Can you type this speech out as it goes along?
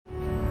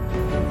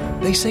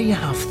They say you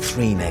have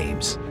 3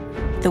 names.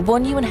 The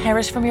one you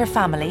inherit from your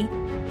family.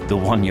 The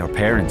one your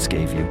parents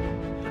gave you.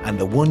 And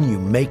the one you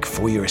make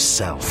for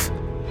yourself.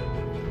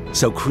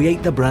 So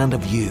create the brand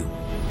of you.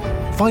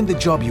 Find the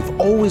job you've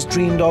always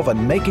dreamed of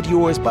and make it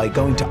yours by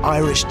going to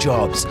Irish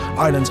Jobs,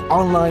 Ireland's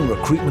online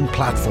recruitment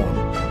platform.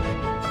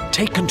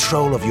 Take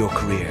control of your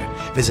career.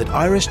 Visit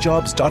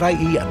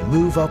irishjobs.ie and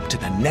move up to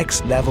the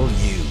next level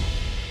you.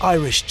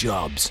 Irish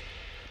Jobs.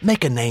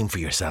 Make a name for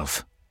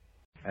yourself.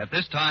 At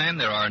this time,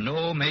 there are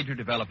no major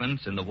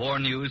developments in the war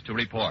news to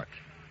report.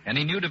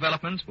 Any new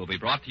developments will be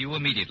brought to you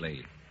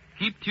immediately.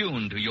 Keep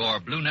tuned to your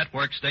Blue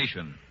Network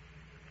station.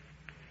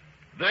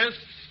 This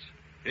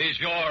is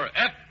your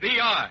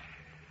FBI.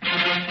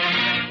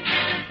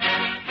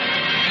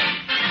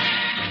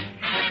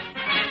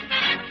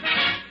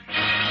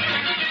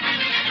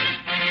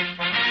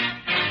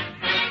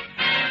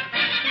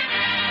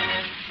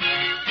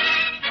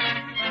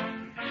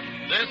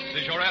 This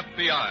is your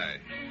FBI,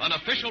 an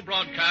official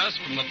broadcast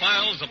from the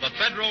files of the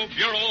Federal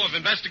Bureau of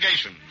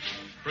Investigation,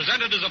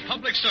 presented as a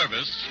public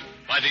service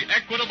by the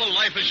Equitable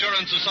Life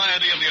Assurance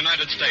Society of the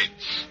United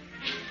States.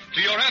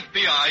 To your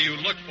FBI, you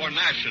look for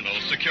national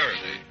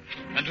security,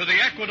 and to the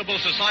Equitable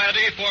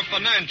Society for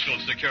financial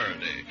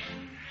security.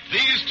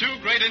 These 2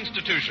 great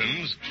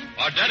institutions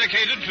are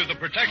dedicated to the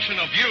protection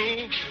of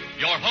you,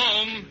 your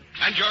home,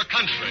 and your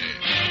country.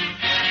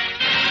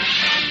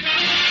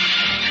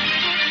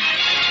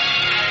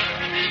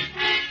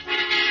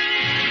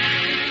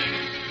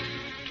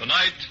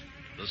 Tonight,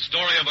 the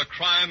story of a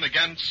crime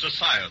against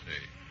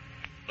society,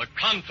 the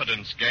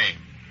confidence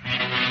game.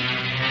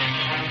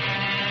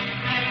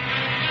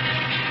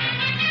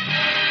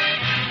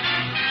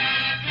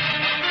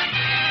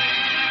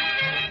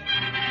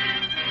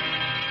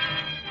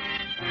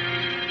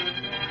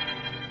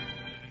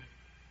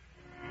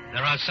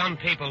 There are some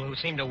people who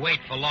seem to wait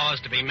for laws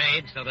to be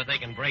made so that they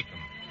can break them.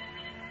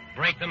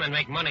 Break them and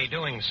make money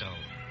doing so.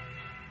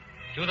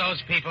 To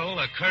those people,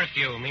 a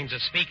curfew means a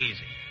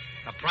speakeasy.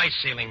 A price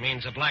ceiling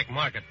means a black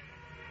market.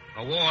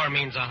 A war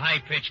means a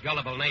high-pitched,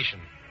 gullible nation.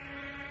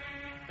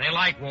 They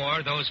like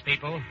war, those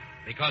people,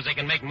 because they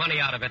can make money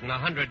out of it in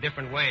 100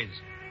 different ways.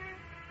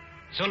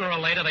 Sooner or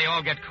later, they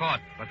all get caught,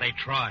 but they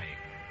try.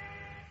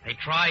 They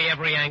try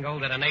every angle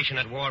that a nation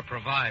at war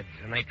provides,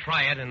 and they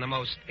try it in the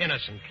most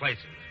innocent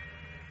places.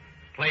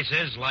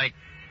 Places like,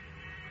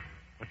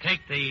 well, take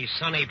the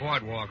sunny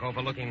boardwalk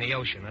overlooking the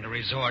ocean at a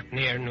resort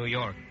near New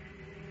York.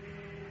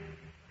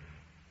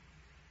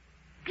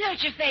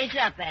 Tilt your face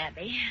up,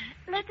 Abby.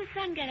 Let the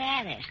sun get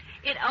at it.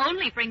 It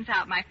only brings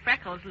out my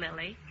freckles,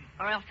 Lily,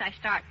 or else I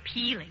start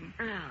peeling.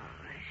 Oh,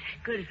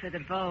 it's good for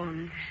the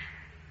bones.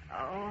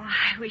 Oh,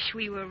 I wish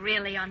we were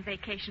really on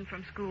vacation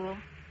from school.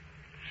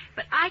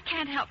 But I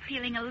can't help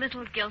feeling a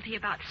little guilty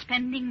about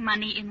spending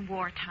money in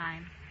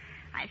wartime.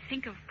 I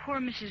think of poor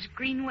Mrs.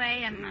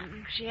 Greenway and...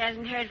 She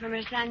hasn't heard from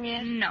her son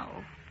yet?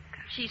 No.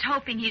 She's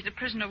hoping he's a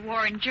prisoner of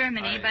war in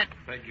Germany, but...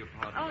 Beg your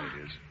pardon,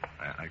 ladies.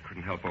 I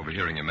couldn't help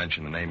overhearing you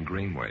mention the name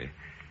Greenway.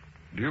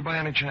 Do you by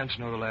any chance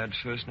know the lad's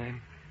first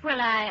name? Well,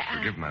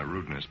 Forgive my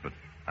rudeness, but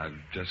I've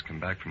just come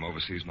back from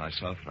overseas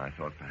myself, and I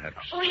thought perhaps...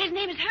 Oh, his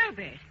name is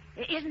Herbert.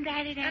 Isn't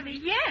that it, Abby?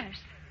 Yes.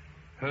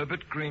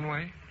 Herbert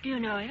Greenway? Do you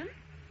know him?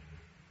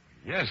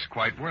 Yes,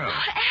 quite well.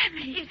 Oh,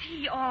 Abby, is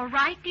he all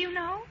right, do you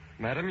know?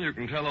 Madam, you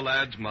can tell the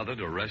lad's mother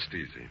to rest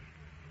easy.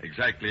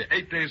 Exactly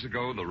 8 days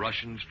ago, the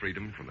Russians freed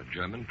him from a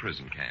German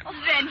prison camp.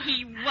 Oh, then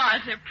he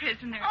was a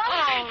prisoner.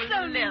 Oh, that's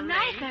so Lily.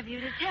 nice of you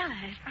to tell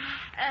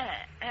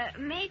us.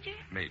 Major?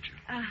 Major.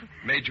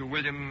 Major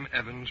William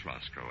Evans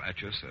Rosco,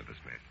 at your service,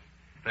 miss.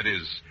 That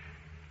is,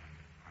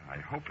 I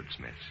hope it's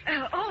miss.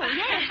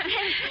 Yes.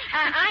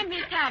 I'm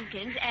Miss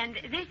Tompkins, and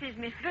this is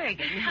Miss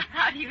Bergen.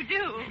 How do you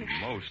do?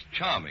 Most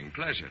charming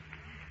pleasure.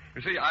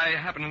 You see, I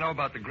happen to know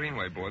about the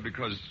Greenway boy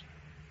because...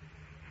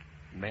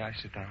 May I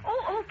sit down?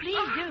 Oh, please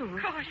do.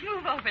 Of course,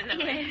 move over,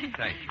 Lily. Yes.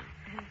 Thank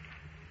you.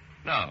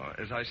 Now,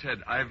 as I said,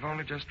 I've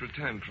only just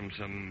returned from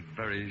some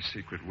very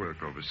secret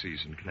work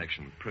overseas in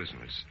connection with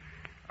prisoners.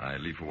 I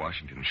leave for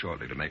Washington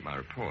shortly to make my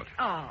report.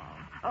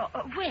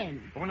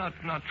 When? Oh,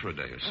 not for a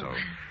day or so.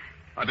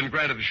 I've been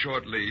granted a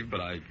short leave,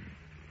 but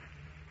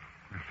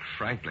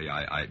frankly,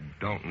 I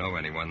don't know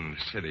anyone in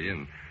the city,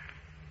 and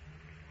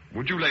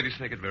would you ladies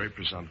think it very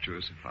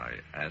presumptuous if I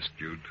asked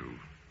you to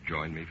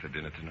join me for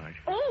dinner tonight?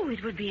 Oh,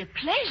 it would be a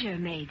pleasure,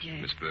 Major.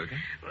 Miss Bergen?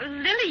 Well,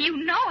 Lily,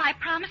 you know I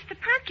promised the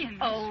Perkins.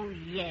 Oh,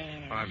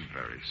 yes. I'm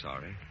very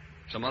sorry.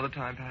 Some other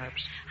time,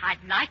 perhaps? I'd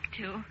like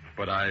to.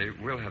 But I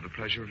will have the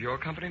pleasure of your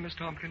company, Miss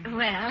Tompkins.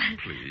 Well...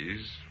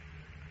 Please,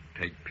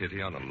 take pity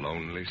on a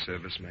lonely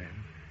serviceman.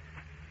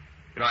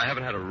 You know, I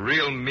haven't had a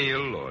real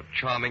meal or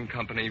charming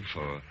company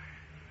for,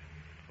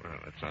 well,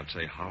 let's not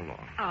say how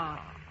long. Oh.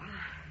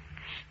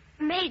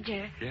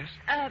 Major. Yes?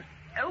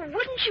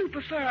 Wouldn't you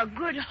prefer a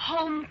good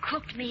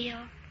home-cooked meal?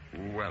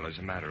 Well, as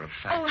a matter of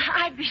fact... Oh,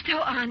 I'd be so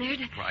honored.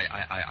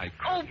 I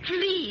couldn't. Oh,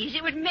 please.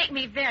 It would make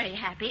me very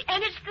happy.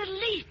 And it's the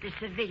least a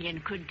civilian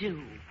could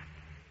do.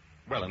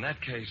 Well, in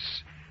that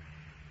case,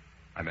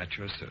 I'm at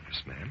your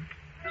service, ma'am.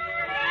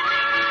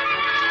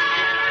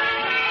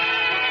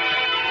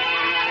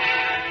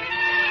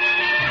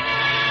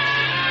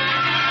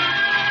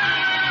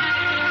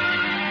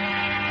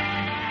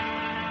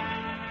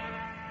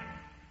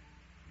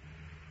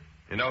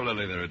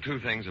 Lily, there are two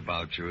things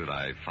about you that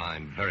I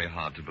find very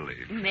hard to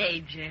believe.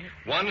 Major.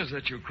 One is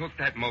that you cooked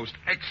that most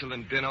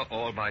excellent dinner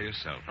all by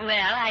yourself. Well,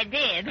 I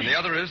did. And the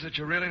other is that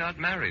you're really not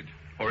married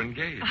or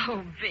engaged.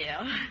 Oh,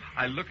 Bill.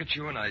 I look at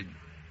you and I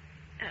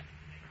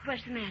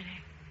What's the matter?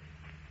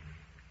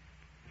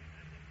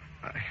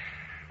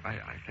 I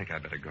think I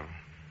better go.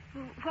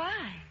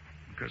 Why?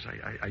 Because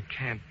I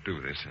can't do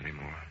this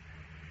anymore.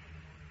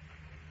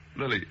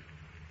 Lily,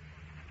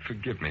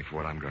 forgive me for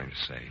what I'm going to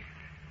say.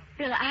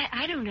 Bill,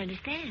 I don't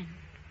understand.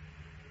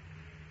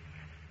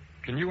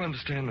 Can you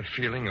understand the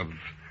feeling of,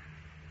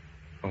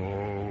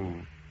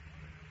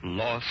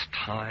 lost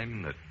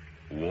time that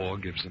war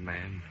gives a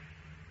man?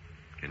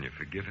 Can you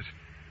forgive it?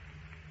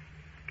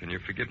 Can you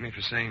forgive me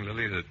for saying,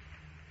 Lily, that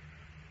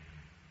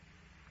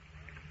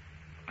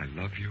I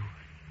love you?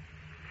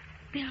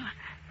 Bill.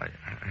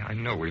 I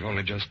know we've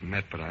only just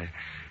met, but I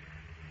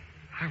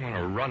want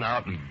to run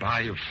out and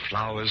buy you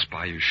flowers,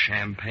 buy you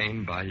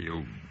champagne, buy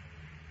you...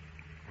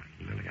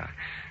 Lily,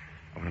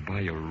 I want to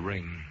buy you a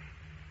ring,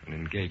 an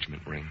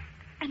engagement ring.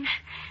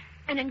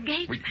 An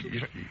engagement?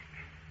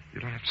 You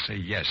don't have to say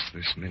yes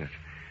this minute.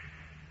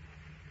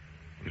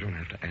 You don't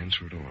have to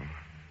answer at all.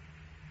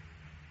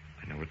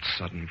 I know it's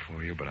sudden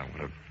for you, but I want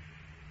to...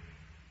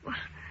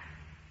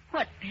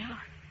 What, Bill?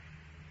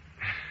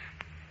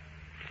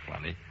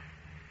 Funny.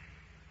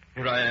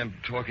 Here I am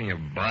talking of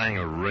buying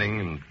a ring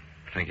and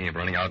thinking of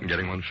running out and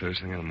getting one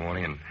first thing in the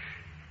morning, and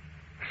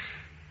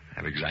I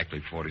have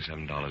exactly $47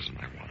 in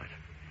my wallet.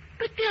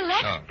 But, Bill,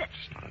 that's... No,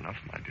 it's not enough,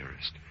 my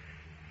dearest.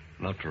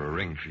 Not for a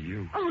ring for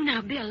you. Oh,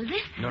 now, Bill,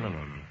 listen. No.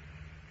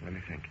 Let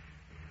me think.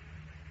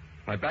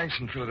 My bank's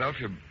in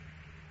Philadelphia.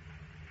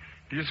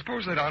 Do you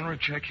suppose they'd honor a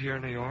check here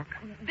in New York?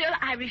 Bill,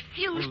 I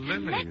refuse to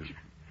let you...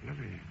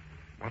 Lily,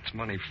 what's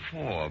money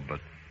for but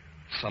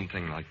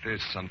something like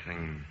this,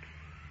 something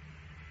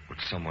with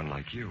someone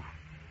like you?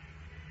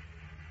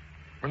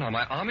 Well, now,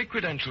 my Army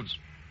credentials...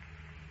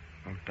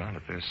 Oh, darn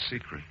it, they're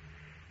secret.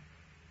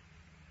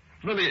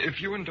 Lily,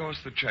 if you endorse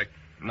the check,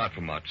 not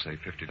for much, say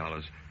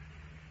 $50...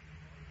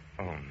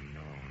 Oh,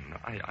 no.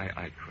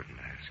 I couldn't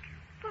ask you.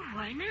 Well,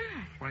 why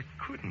not? Why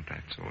couldn't,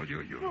 that's all.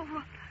 You... Well,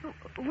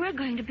 we're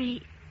going to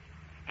be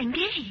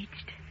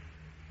engaged.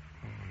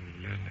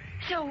 Oh, Lily.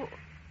 So,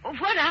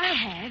 what I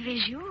have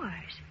is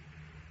yours.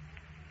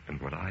 And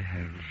what I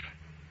have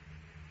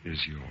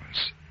is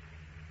yours.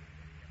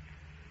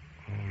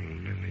 Oh,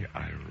 Lily,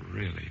 I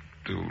really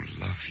do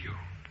love you.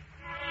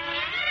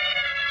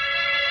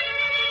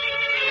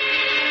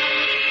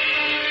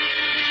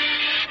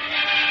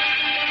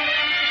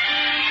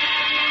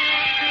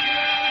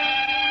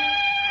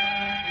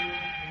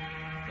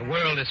 The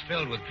world is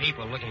filled with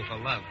people looking for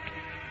love.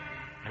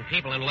 And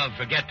people in love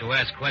forget to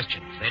ask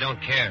questions. They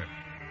don't care.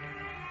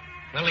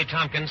 Lily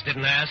Tompkins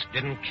didn't ask,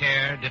 didn't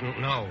care,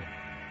 didn't know.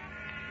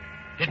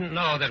 Didn't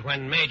know that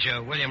when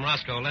Major William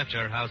Rosco left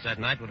her house that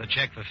night with a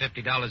check for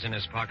 $50 in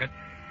his pocket,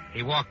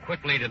 he walked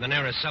quickly to the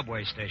nearest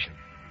subway station.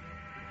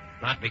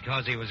 Not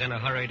because he was in a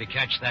hurry to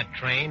catch that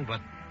train,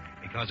 but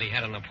because he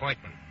had an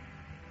appointment.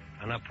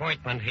 An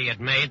appointment he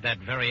had made that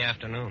very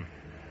afternoon.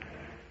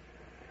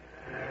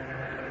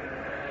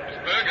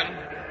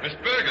 Miss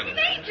Bergen.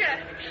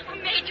 Major! Oh,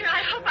 Major,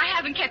 I hope I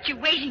haven't kept you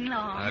waiting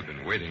long. I've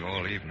been waiting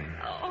all evening.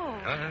 Oh.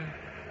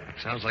 It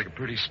sounds like a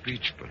pretty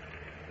speech, but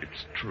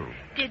it's true.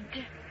 Did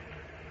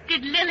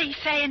Lily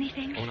say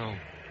anything? Oh, no.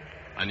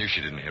 I knew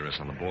she didn't hear us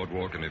on the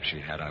boardwalk, and if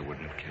she had, I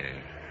wouldn't have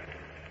cared.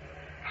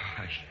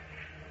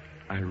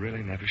 I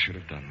really never should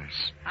have done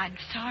this. I'm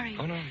sorry.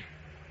 Oh, no.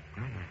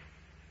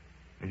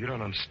 No. You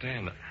don't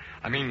understand.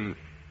 I mean...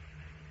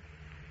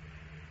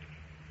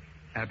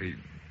 Abby,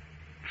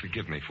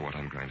 forgive me for what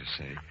I'm going to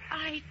say.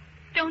 I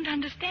don't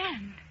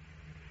understand.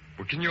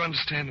 Well, can you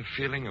understand the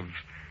feeling of...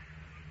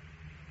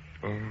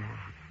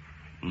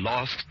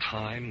 lost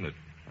time that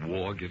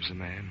war gives a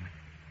man?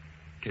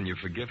 Can you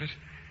forgive it?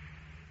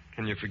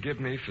 Can you forgive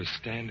me for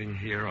standing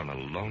here on a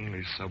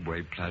lonely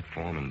subway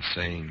platform and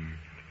saying,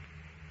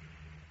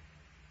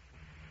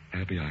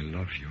 Abby, I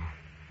love you?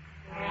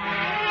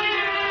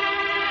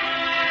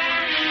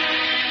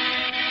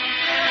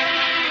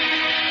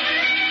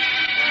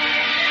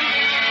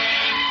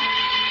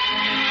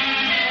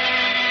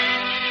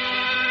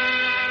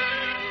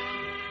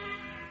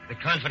 The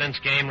confidence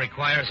game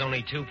requires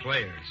only two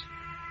players.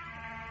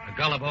 A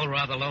gullible,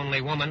 rather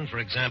lonely woman, for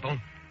example,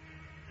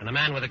 and a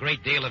man with a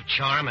great deal of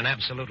charm and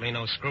absolutely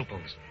no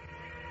scruples.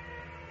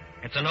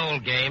 It's an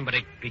old game, but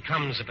it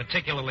becomes a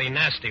particularly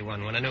nasty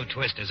one when a new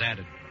twist is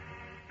added.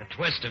 The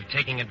twist of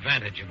taking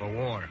advantage of a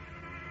war.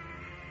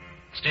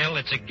 Still,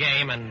 it's a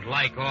game, and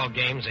like all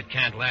games, it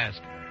can't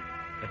last,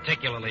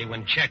 particularly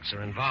when checks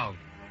are involved.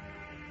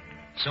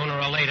 Sooner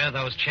or later,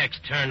 those checks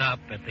turn up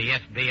at the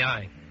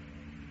FBI.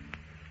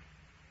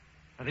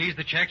 Are these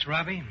the checks,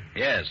 Robbie?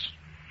 Yes.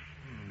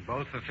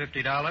 Both for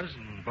 $50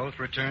 and both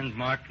returns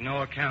marked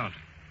no account.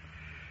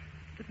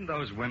 Didn't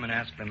those women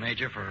ask the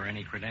Major for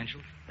any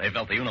credentials? They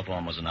felt the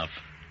uniform was enough.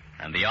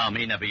 And the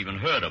Army never even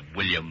heard of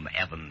William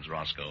Evans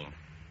Rosco.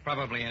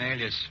 Probably an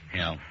alias.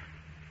 Yeah.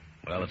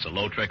 Well, it's a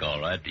low trick, all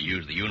right, to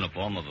use the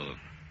uniform of a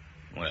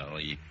Well,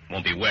 he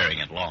won't be wearing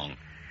it long.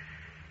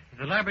 Has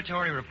the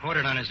laboratory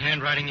reported on his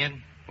handwriting yet?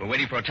 We're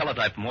waiting for a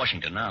teletype from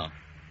Washington now.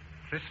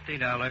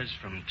 $50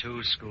 from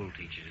 2 school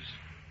teachers.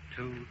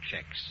 2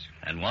 checks.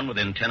 And one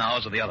within 10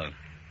 hours of the other,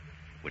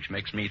 which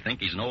makes me think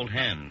he's an old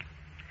hand.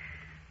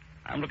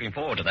 I'm looking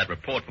forward to that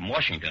report from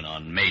Washington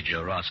on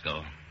Major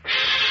Rosco.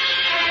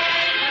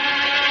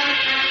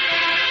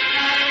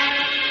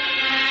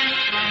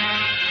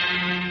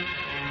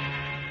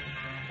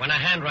 When a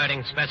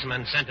handwriting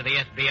specimen sent to the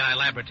FBI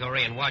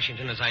laboratory in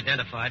Washington is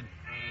identified,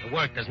 the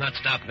work does not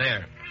stop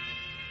there.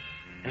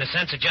 In a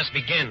sense, it just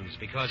begins,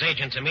 because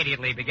agents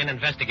immediately begin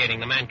investigating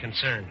the man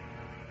concerned.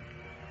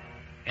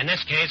 In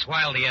this case,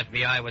 while the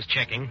FBI was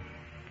checking,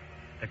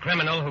 the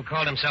criminal who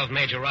called himself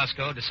Major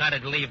Rosco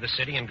decided to leave the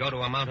city and go to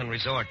a mountain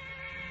resort.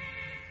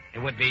 It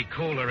would be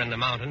cooler in the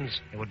mountains.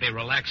 It would be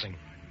relaxing.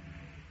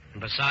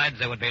 And besides,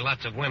 there would be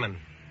lots of women.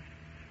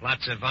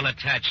 Lots of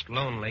unattached,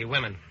 lonely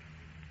women.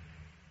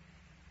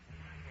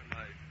 When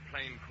my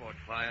plane caught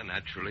fire,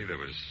 naturally, there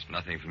was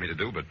nothing for me to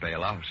do but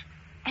bail out.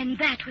 And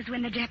that was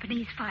when the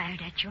Japanese fired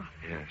at you.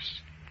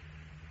 Yes.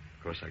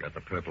 Of course, I got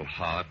the Purple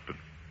Heart, but...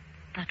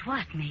 But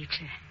what,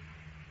 Major?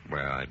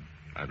 Well,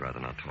 I'd rather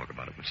not talk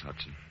about it, Miss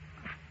Hudson.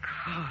 Of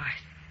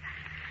course.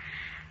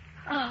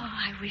 Oh,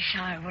 I wish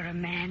I were a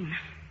man.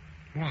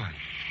 Why?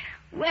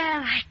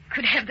 Well, I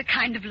could have the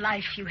kind of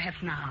life you have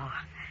now.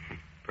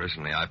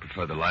 Personally, I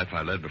prefer the life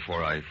I led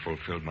before I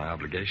fulfilled my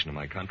obligation to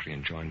my country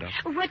and joined up.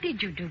 What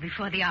did you do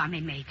before the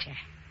Army, Major?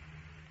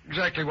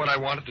 Exactly what I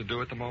wanted to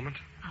do at the moment.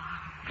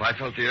 Oh. If I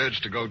felt the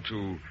urge to go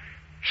to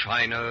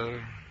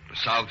China, the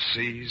South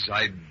Seas,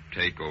 I'd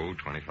take,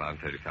 $25,000,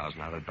 $30,000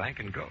 out of the bank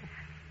and go.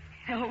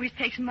 It always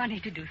takes money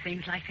to do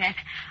things like that.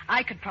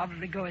 I could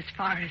probably go as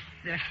far as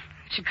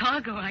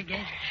Chicago, I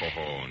guess.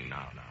 Oh,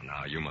 now.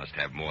 You must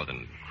have more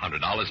than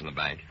 $100 in the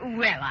bank.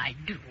 Well, I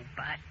do,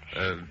 but...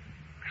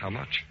 How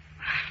much?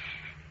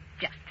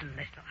 Just a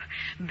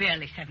little.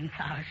 Barely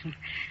 7,000.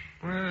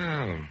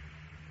 Well,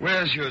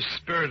 where's your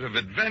spirit of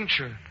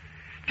adventure?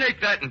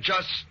 Take that and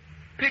just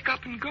pick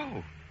up and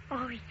go.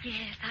 Oh,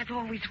 yes, I've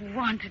always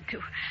wanted to.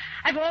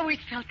 I've always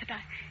felt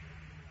that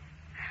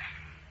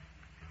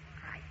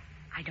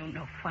I don't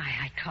know why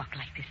I talk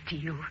like this to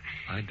you.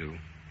 I do.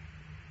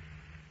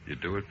 You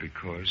do it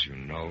because you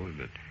know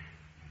that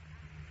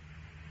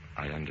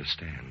I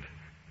understand.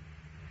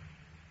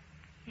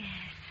 Yes,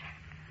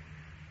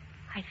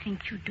 I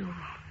think you do.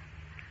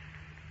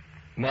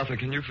 Martha,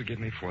 can you forgive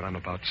me for what I'm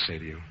about to say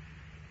to you?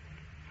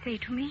 Say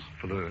to me?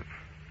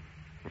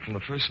 From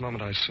the first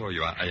moment I saw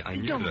you, I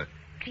knew don't. that...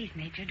 Please,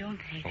 Major, don't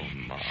say that.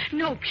 Oh, Martha.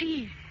 No,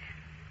 please.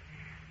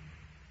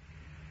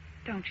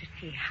 Don't you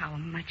see how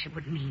much it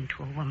would mean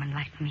to a woman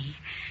like me?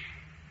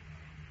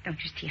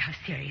 Don't you see how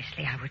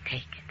seriously I would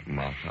take it?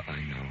 Martha,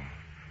 I know.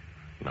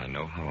 And I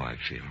know how I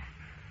feel.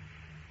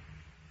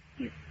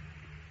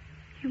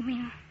 You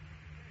mean...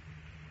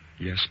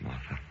 Yes,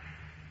 Martha.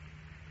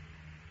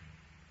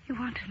 You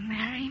want to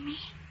marry me?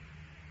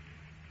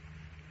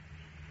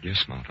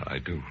 Yes, Martha, I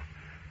do.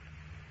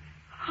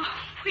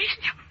 Oh,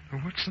 William.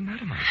 Well, what's the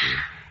matter, my dear?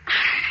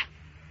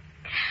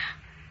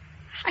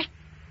 I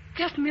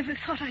just never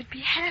thought I'd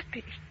be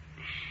happy.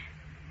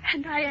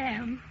 And I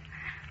am.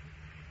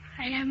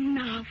 I am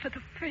now for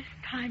the first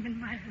time in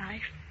my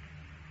life.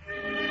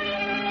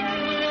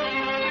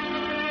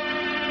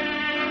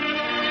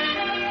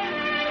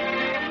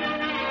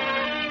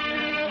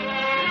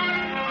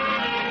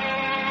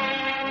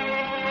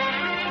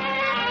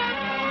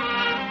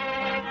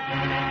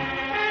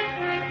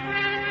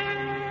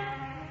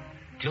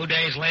 2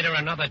 days later,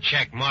 another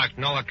check marked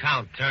no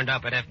account turned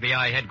up at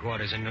FBI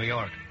headquarters in New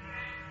York.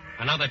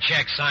 Another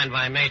check signed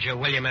by Major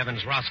William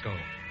Evans Rosco.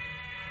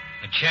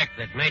 A check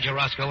that Major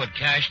Rosco had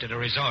cashed at a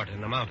resort in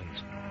the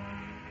mountains.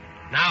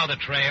 Now the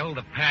trail,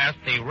 the path,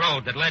 the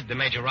road that led to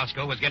Major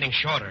Rosco was getting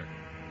shorter.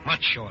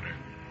 Much shorter.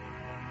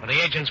 For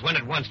the agents went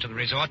at once to the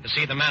resort to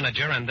see the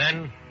manager and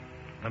then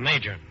the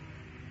major.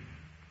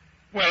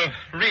 Well,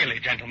 really,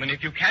 gentlemen,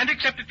 if you can't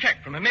accept a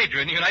check from a major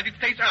in the United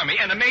States Army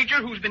and a major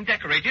who's been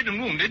decorated and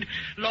wounded,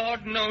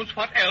 Lord knows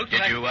what else...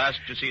 Did you ask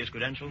to see his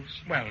credentials?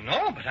 Well,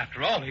 no, but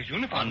after all, his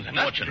uniform...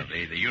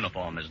 Unfortunately, the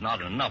uniform is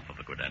not enough of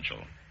a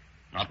credential.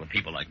 Not with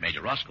people like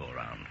Major Rosco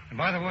around. And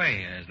by the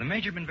way, has the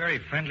major been very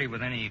friendly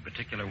with any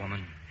particular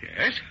woman?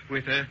 Yes,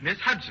 with Miss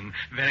Hudson.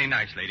 Very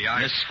nice lady.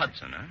 Miss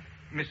Hudson, huh?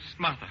 Miss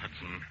Martha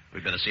Hudson.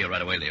 We'd better see her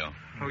right away, Leo.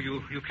 Oh,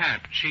 you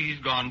can't. She's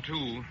gone,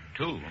 too.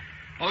 Too?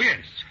 Oh,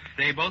 yes.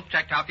 They both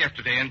checked out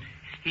yesterday, and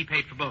he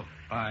paid for both.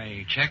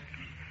 By check?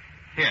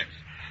 Yes.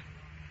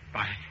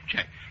 By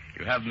check.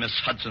 You have Miss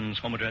Hudson's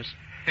home address?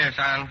 Yes,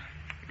 I'll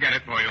get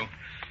it for you.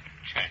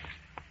 Check.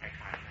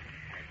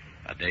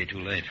 A day too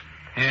late.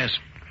 Yes.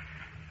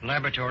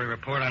 Laboratory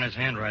report on his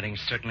handwriting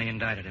certainly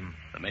indicted him.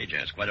 The major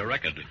has quite a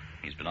record.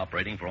 He's been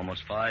operating for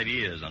almost 5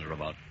 years under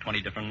about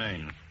 20 different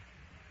names.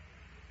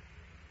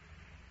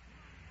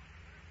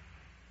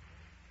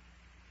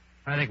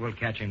 I think we'll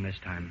catch him this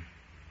time.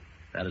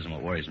 That isn't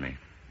what worries me.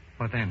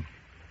 What then?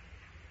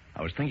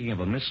 I was thinking of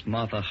a Miss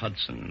Martha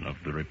Hudson, of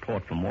the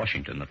report from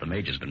Washington that the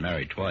major's been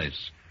married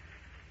twice.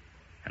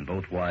 And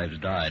both wives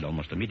died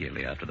almost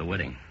immediately after the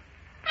wedding.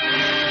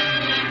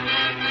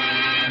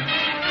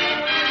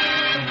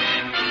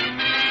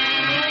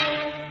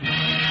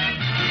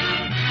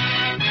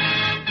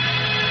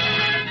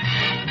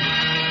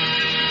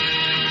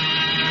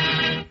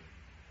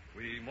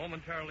 We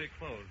momentarily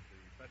close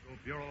the Federal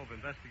Bureau of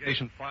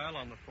Investigation file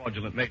on the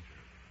fraudulent major.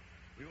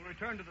 We will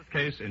return to this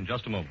case in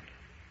just a moment.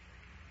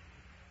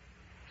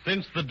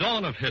 Since the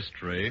dawn of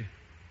history,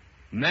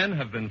 men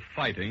have been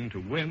fighting to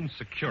win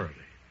security.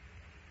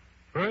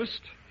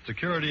 First,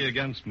 security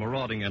against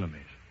marauding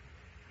enemies,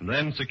 and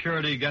then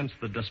security against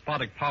the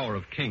despotic power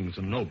of kings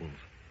and nobles.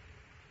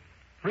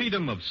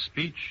 Freedom of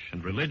speech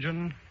and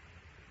religion,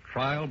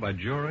 trial by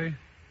jury,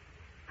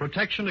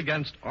 protection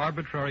against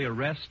arbitrary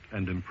arrest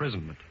and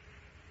imprisonment.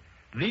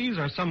 These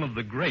are some of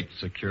the great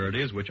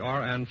securities which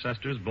our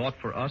ancestors bought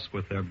for us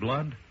with their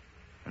blood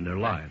and their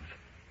lives.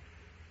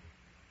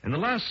 In the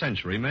last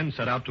century, men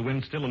set out to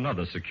win still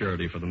another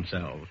security for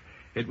themselves.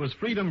 It was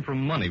freedom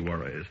from money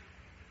worries,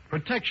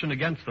 protection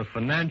against the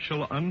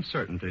financial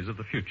uncertainties of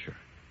the future.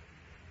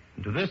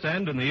 And to this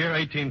end, in the year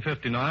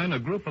 1859, a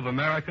group of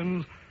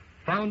Americans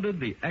founded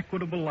the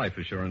Equitable Life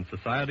Assurance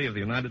Society of the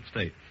United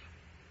States.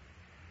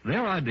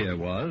 Their idea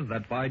was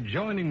that by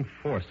joining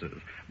forces,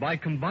 by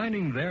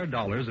combining their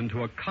dollars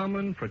into a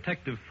common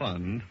protective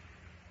fund,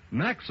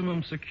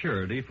 maximum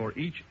security for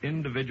each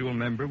individual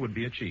member would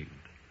be achieved.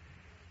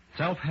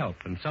 Self-help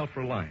and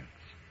self-reliance.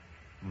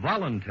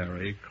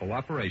 Voluntary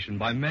cooperation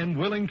by men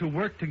willing to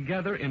work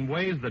together in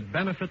ways that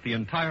benefit the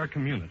entire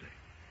community.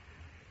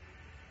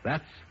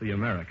 That's the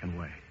American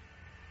way.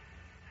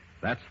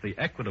 That's the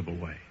equitable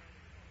way.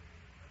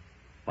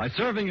 By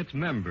serving its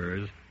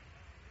members,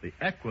 the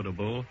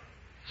Equitable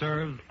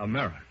serves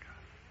America.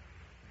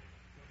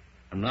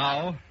 And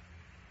now,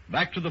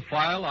 back to the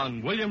file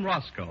on William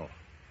Rosco,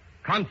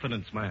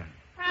 confidence man.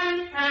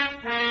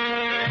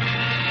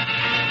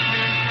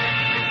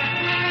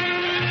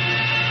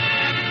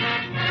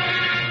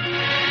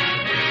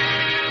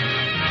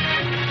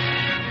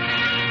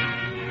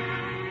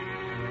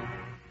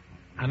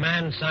 A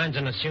man signs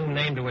an assumed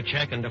name to a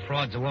check and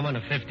defrauds a woman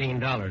of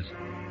 $15.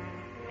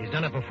 He's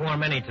done it before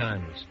many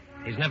times.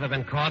 He's never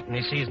been caught, and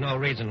he sees no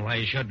reason why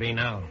he should be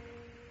now.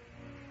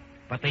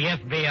 But the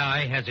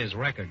FBI has his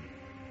record.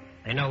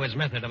 They know his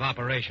method of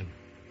operation.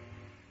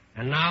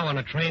 And now, on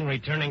a train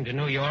returning to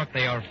New York,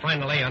 they are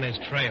finally on his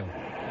trail.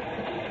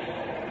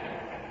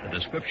 The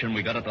description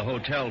we got at the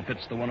hotel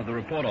fits the one of the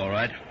report, all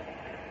right.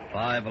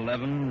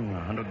 5'11",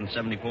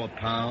 174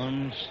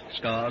 pounds,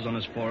 scars on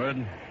his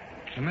forehead.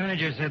 The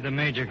manager said the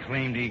major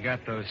claimed he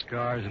got those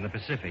scars in the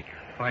Pacific,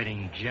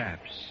 fighting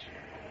Japs.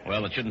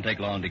 Well, it shouldn't take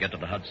long to get to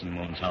the Hudson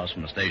woman's house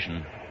from the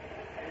station.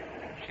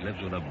 She lives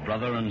with her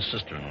brother and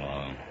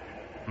sister-in-law.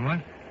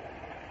 What?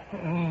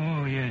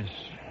 Oh, yes.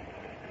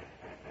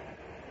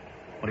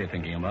 What are you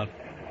thinking about?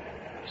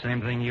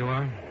 Same thing you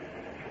are?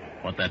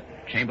 What that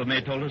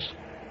chambermaid told us?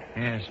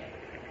 Yes.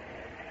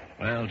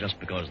 Well, just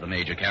because the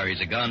major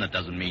carries a gun, it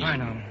doesn't mean... I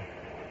know.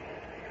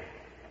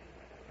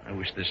 I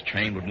wish this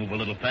train would move a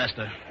little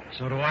faster.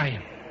 So do I.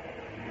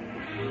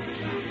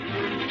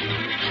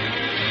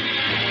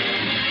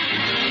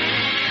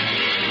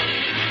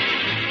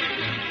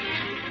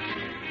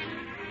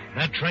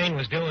 That train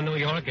was due in New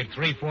York at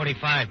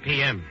 3:45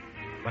 p.m.,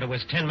 but it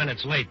was 10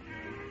 minutes late.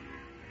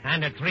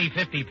 And at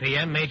 3:50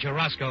 p.m., Major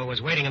Rosco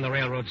was waiting in the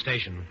railroad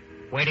station,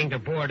 waiting to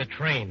board a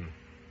train.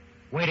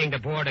 Waiting to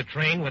board a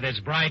train with his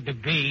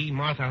bride-to-be,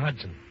 Martha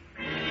Hudson.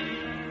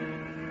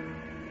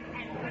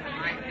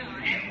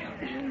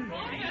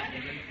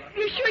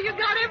 You sure you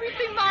got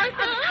everything,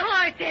 Martha? Of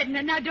course,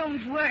 Edna. Now,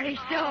 don't worry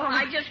so.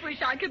 I just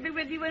wish I could be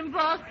with you in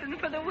Boston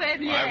for the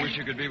wedding. I wish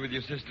you could be with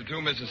your sister,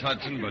 too, Mrs.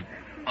 Hudson, but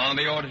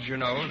Army orders, you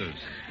know. There's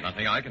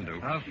nothing I can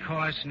do. Of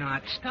course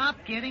not. Stop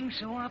getting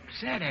so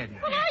upset, Edna.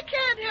 Well, I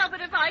can't help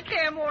it if I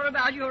care more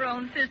about your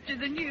own sister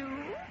than you.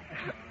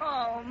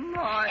 Oh,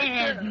 Martha.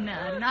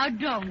 Edna, now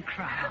don't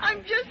cry.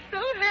 I'm just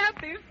so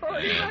happy for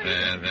you.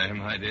 There,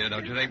 my dear.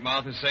 Don't you think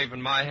Martha's safe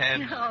in my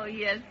hands? Oh,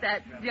 yes,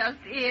 that's just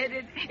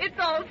it. It's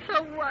all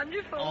so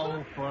wonderful.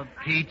 Oh, for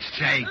Pete's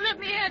sake. Let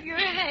me have your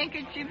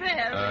handkerchief,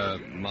 Harry.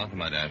 Martha,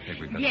 my dad, I think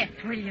we better... Yes,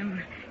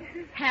 William.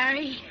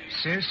 Harry.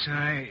 Sis,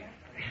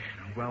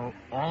 well,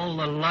 all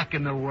the luck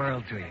in the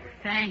world to you.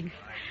 Thanks.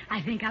 I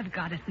think I've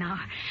got it now.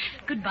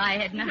 Goodbye,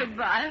 Edna.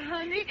 Goodbye,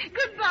 honey.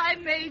 Goodbye,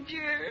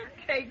 Major.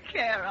 Take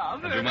care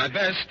of her. I'll do my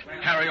best.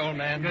 Harry, old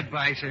man.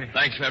 Goodbye, sir.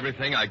 Thanks for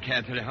everything. I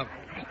can't tell you how...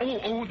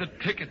 Oh, the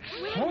tickets.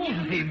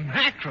 Holy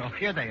mackerel.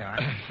 Here they are.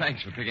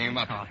 Thanks for picking them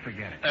up. Oh,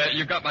 forget it.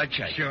 You got my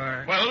check.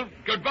 Sure. Well,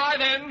 goodbye,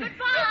 then.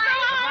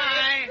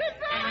 Goodbye.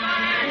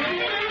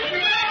 Goodbye.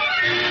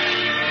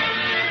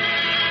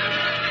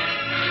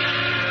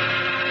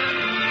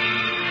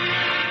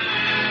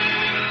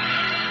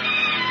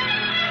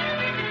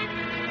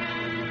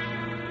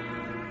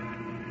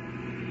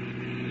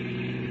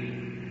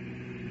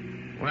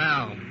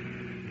 Well,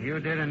 you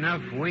did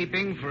enough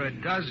weeping for a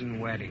dozen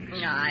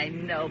weddings. I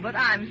know, but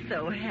I'm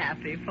so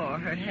happy for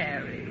her,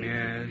 Harry.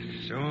 Yes,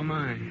 so am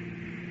I.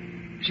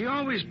 She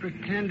always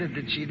pretended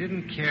that she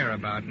didn't care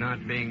about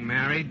not being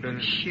married, but...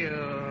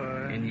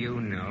 Sure. And you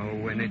know,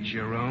 when it's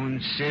your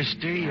own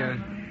sister,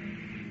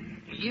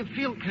 you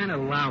feel kind of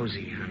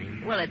lousy,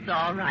 honey. Well, it's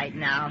all right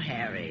now,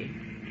 Harry.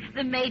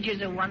 The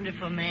Major's a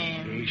wonderful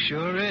man. He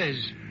sure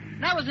is.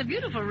 That was a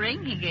beautiful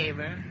ring he gave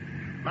her.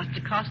 Must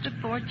have cost a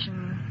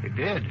fortune. It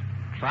did.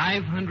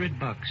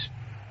 $500.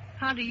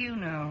 How do you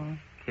know?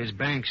 His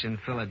bank's in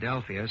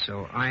Philadelphia,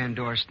 so I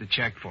endorsed the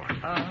check for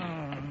him.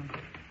 Oh.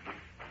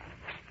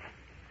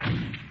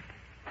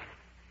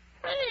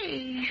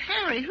 Hey,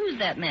 Harry, who's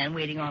that man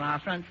waiting on our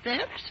front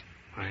steps?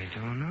 I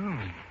don't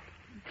know.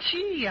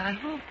 Gee, I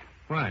hope...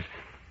 What?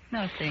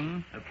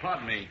 Nothing.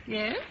 Pardon me.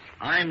 Yes?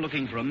 I'm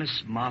looking for a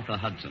Miss Martha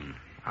Hudson.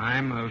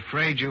 I'm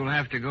afraid you'll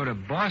have to go to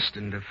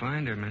Boston to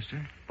find her,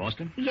 mister.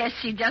 Boston? Yes,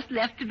 she just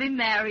left to be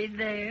married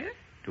there.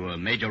 To a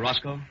Major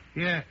Rosco?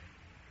 Yeah.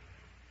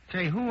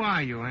 Say, who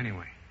are you,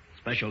 anyway?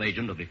 Special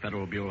agent of the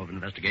Federal Bureau of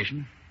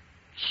Investigation.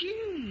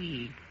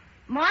 Gee,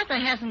 Martha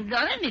hasn't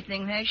done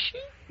anything, has she?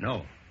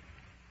 No.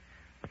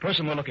 The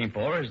person we're looking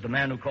for is the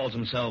man who calls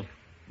himself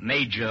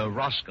Major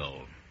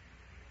Rosco.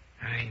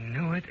 I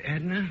knew it,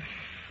 Edna.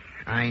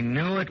 I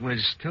knew it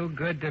was too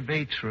good to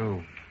be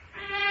true.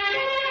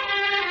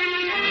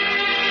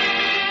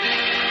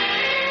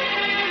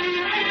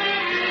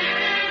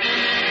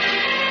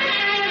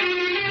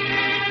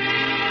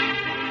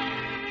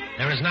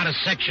 There is not a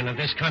section of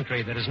this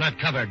country that is not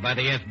covered by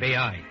the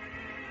FBI.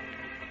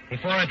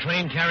 Before a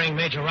train carrying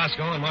Major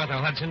Rosco and Martha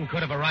Hudson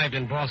could have arrived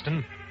in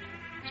Boston,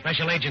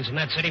 special agents in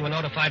that city were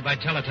notified by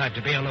teletype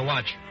to be on the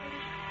watch.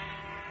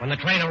 When the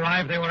train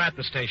arrived, they were at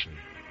the station.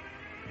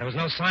 There was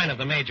no sign of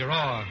the Major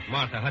or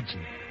Martha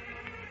Hudson.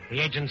 The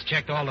agents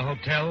checked all the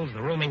hotels,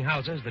 the rooming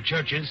houses, the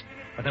churches,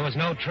 but there was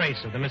no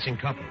trace of the missing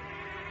couple.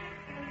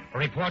 A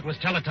report was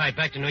teletyped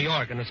back to New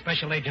York, and the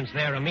special agents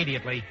there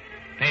immediately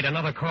made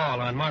another call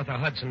on Martha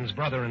Hudson's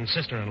brother and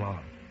sister-in-law.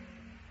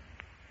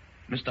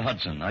 Mr.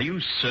 Hudson, are you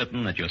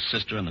certain that your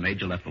sister and the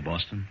Major left for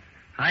Boston?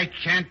 I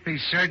can't be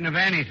certain of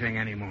anything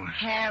anymore.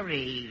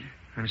 Harry.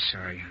 I'm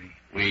sorry, honey.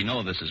 We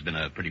know this has been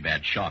a pretty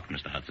bad shock,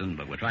 Mr. Hudson,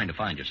 but we're trying to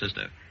find your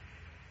sister.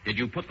 Did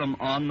you put them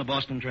on the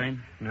Boston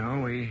train?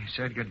 No, we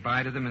said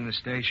goodbye to them in the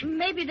station.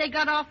 Maybe they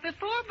got off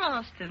before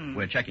Boston.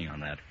 We're checking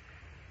on that.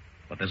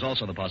 But there's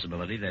also the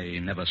possibility they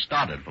never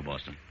started for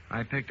Boston.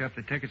 I picked up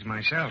the tickets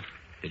myself.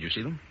 Did you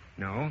see them?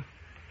 No.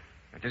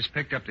 I just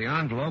picked up the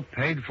envelope,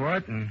 paid for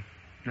it, and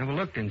never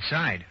looked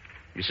inside.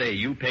 You say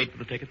you paid for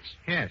the tickets?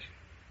 Yes.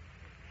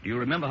 Do you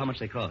remember how much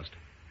they cost?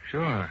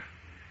 Sure.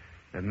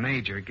 The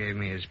Major gave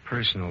me his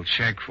personal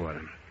check for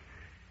them.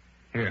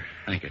 Here.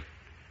 Thank you.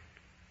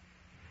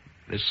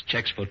 This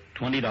check's for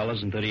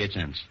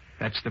 $20.38.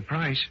 That's the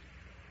price.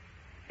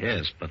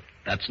 Yes, but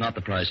that's not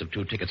the price of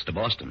 2 tickets to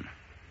Boston.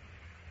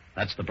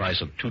 That's the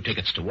price of 2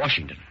 tickets to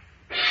Washington.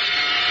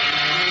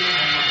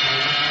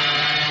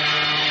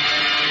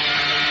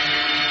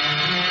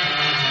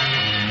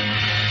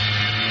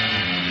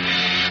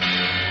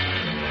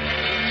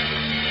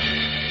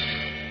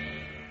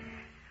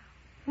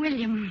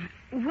 William,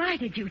 why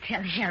did you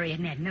tell Harry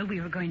and Edna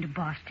we were going to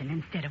Boston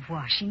instead of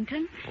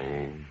Washington?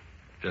 Oh,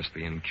 just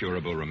the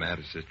incurable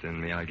romanticist in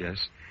me, I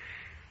guess.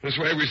 This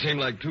way we seem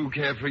like 2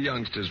 carefree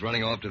youngsters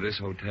running off to this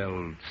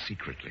hotel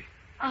secretly.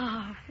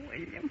 Oh,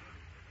 William,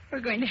 we're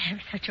going to have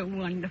such a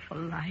wonderful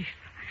life.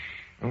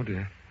 Oh,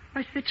 dear.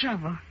 What's the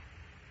trouble?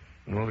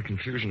 In all the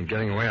confusion of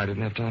getting away, I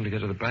didn't have time to get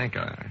to the bank.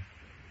 I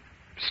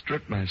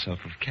stripped myself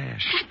of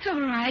cash. That's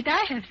all right.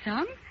 I have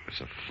some.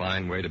 It's a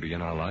fine way to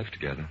begin our life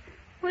together.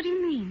 What do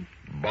you mean?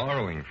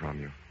 Borrowing from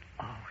you.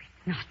 Oh,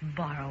 it's not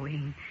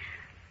borrowing.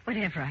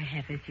 Whatever I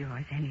have is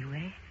yours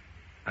anyway.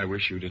 I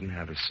wish you didn't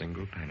have a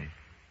single penny.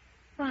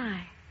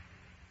 Why?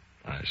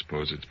 I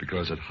suppose it's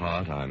because at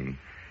heart I'm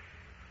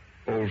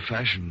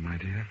old-fashioned, my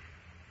dear.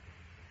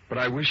 But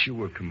I wish you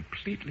were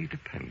completely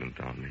dependent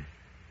on me.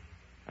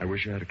 I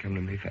wish you had to come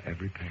to me for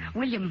every penny.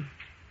 William,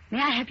 may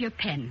I have your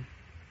pen?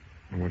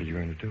 Well, what are you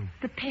going to do?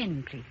 The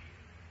pen, please.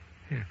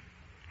 Here.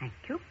 Thank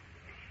you.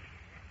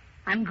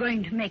 I'm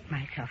going to make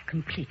myself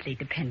completely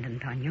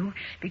dependent on you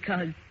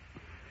because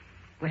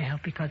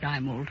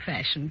I'm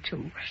old-fashioned,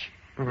 too.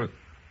 But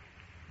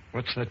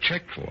what's that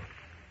check for?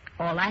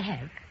 All I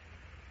have.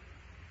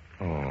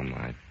 Oh,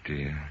 my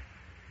dear.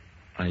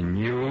 I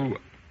knew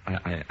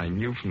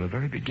from the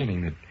very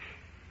beginning that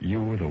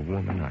you were the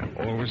woman I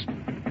always...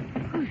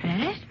 Who's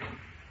that?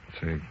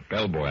 It's a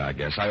bellboy, I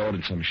guess. I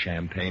ordered some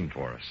champagne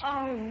for us.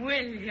 Oh,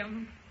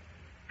 William.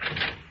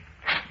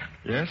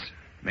 Yes?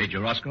 Major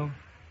Rosco?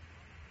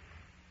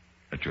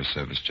 At your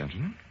service,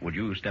 gentlemen. Would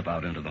you step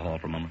out into the hall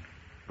for a moment?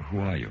 Who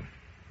are you?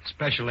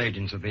 Special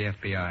agents of the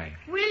FBI.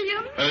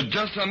 William?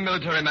 Just some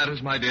military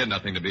matters, my dear.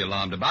 Nothing to be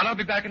alarmed about. I'll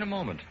be back in a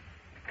moment.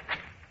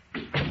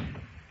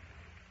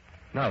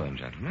 Now then,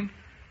 gentlemen.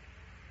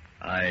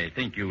 I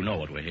think you know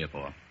what we're here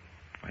for.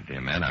 My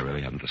dear man, I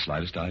really haven't the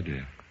slightest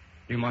idea.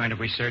 You mind if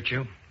we search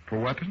you? For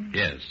weapons?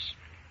 Yes.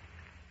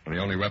 Well,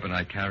 the only weapon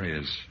I carry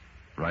is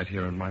right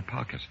here in my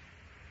pocket.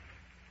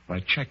 My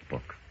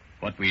checkbook.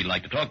 What we'd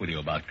like to talk with you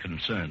about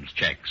concerns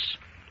checks.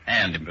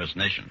 And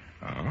impersonation.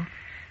 Oh?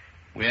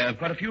 We have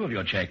quite a few of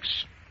your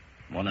checks.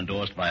 One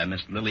endorsed by a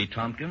Miss Lily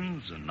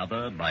Tompkins,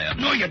 another by a...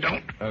 No, you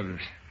don't.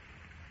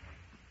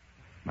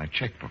 My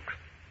checkbook.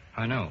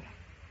 I know.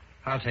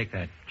 I'll take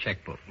that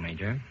checkbook,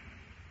 Major.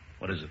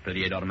 What is it,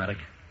 38 automatic?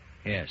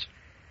 Yes.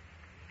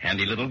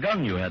 Handy little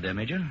gun you had there,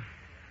 Major.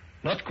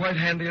 Not quite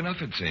handy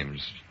enough, it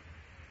seems.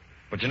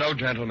 But you know,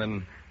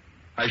 gentlemen,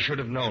 I should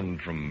have known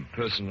from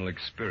personal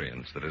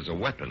experience that as a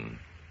weapon,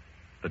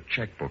 the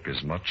checkbook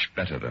is much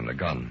better than a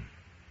gun.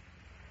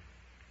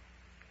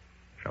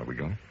 Shall we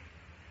go?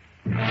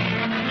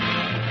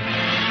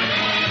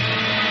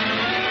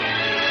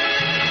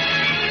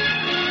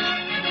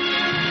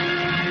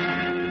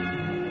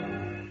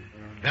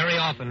 Very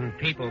often,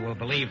 people will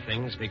believe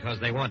things because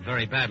they want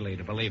very badly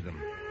to believe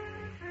them.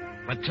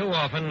 But too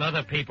often,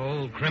 other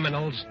people,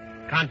 criminals,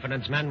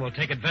 confidence men, will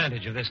take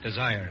advantage of this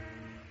desire,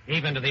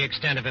 even to the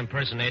extent of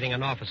impersonating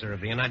an officer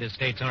of the United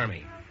States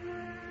Army.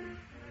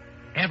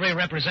 Every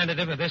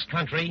representative of this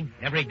country,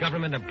 every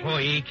government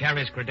employee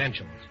carries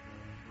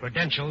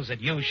credentials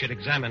that you should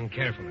examine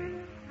carefully.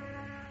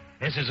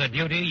 This is a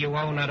duty you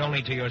owe not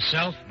only to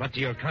yourself, but to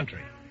your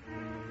country,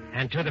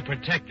 and to the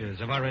protectors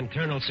of our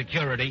internal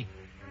security,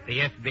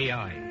 the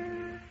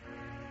FBI.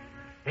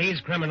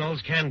 These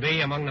criminals can be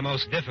among the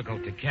most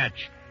difficult to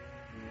catch,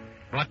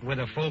 but with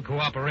the full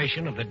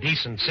cooperation of the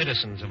decent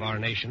citizens of our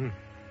nation,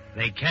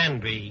 they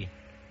can be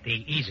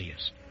the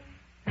easiest.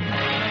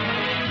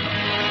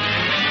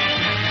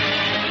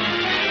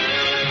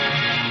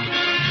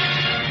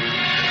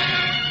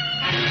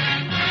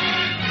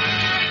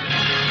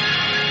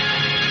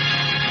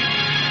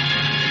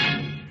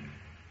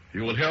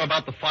 You will hear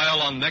about the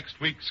file on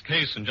next week's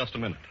case in just a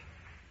minute.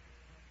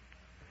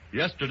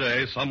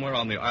 Yesterday, somewhere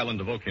on the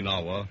island of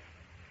Okinawa,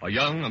 a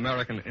young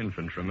American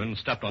infantryman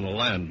stepped on a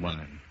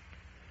landmine.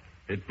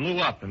 It blew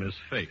up in his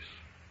face.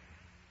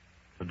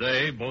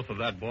 Today, both of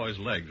that boy's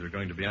legs are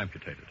going to be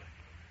amputated.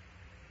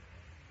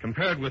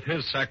 Compared with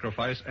his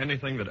sacrifice,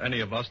 anything that any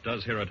of us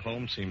does here at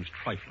home seems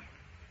trifling.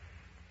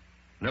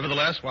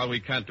 Nevertheless, while we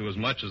can't do as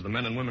much as the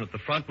men and women at the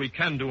front, we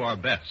can do our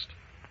best.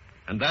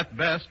 And that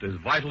best is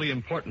vitally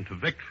important to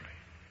victory.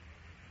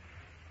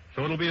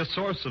 So it'll be a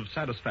source of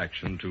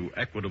satisfaction to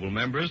Equitable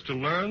members to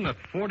learn that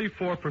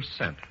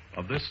 44%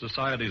 of this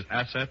society's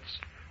assets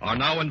are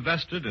now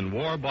invested in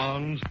war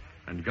bonds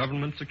and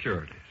government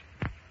securities.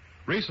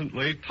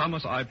 Recently,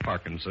 Thomas I.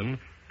 Parkinson,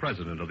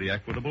 president of the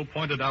Equitable,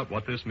 pointed out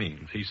what this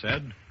means. He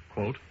said,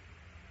 quote,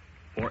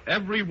 "For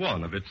every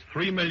one of its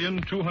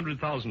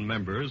 3,200,000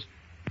 members,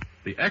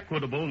 the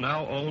Equitable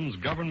now owns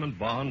government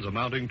bonds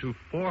amounting to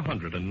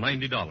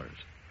 $490.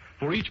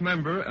 For each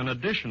member, an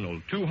additional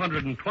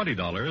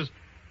 $220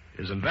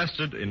 is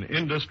invested in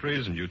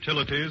industries and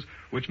utilities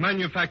which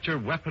manufacture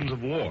weapons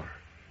of war,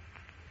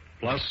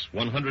 plus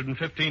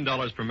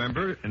 $115 per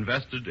member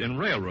invested in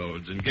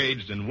railroads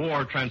engaged in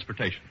war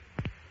transportation.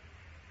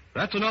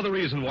 That's another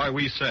reason why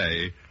we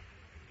say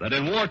that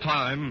in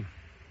wartime,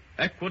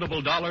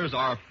 Equitable dollars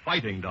are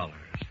fighting dollars,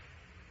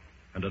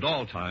 and at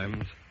all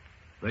times,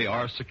 they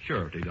are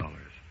security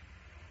dollars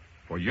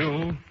for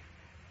you,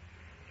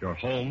 your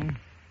home,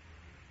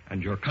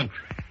 and your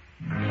country."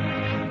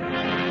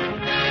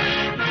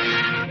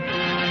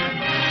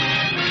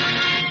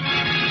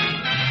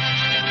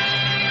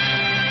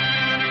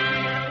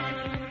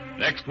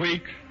 Next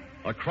week,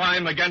 a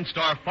crime against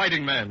our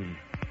fighting men,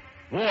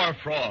 war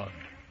fraud.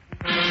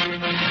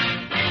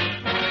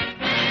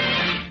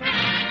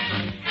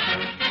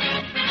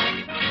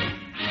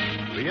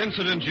 The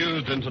incidents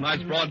used in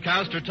tonight's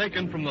broadcast are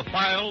taken from the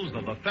files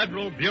of the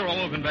Federal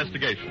Bureau of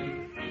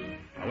Investigation.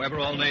 However,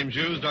 all names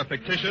used are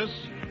fictitious.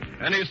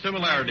 Any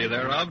similarity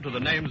thereof to the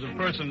names of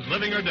persons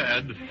living or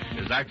dead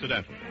is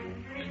accidental.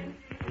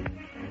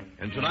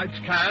 In tonight's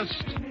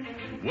cast,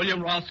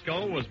 William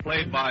Rosco was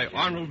played by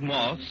Arnold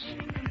Moss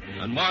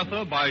and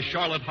Martha by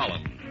Charlotte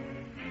Holland.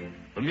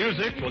 The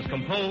music was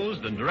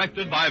composed and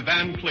directed by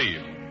Van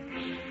Cleve.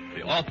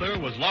 The author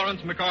was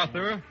Lawrence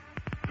MacArthur,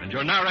 and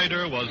your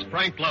narrator was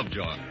Frank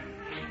Lovejoy.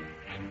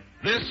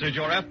 This is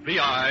Your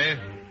FBI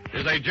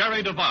is a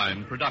Jerry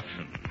Devine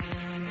production.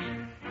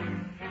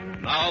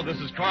 Now, this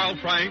is Carl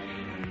Frank,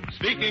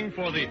 speaking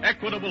for the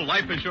Equitable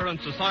Life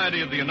Assurance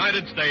Society of the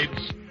United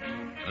States,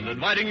 and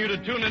inviting you to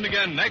tune in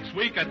again next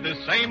week at this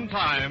same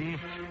time,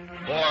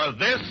 for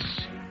This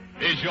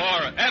is Your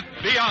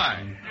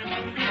FBI.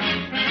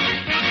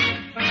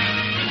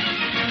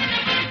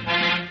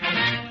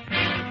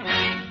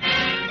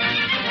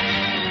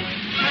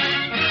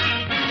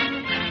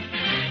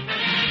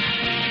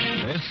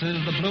 This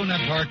is the Blue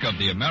Network of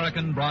the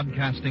American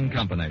Broadcasting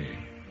Company.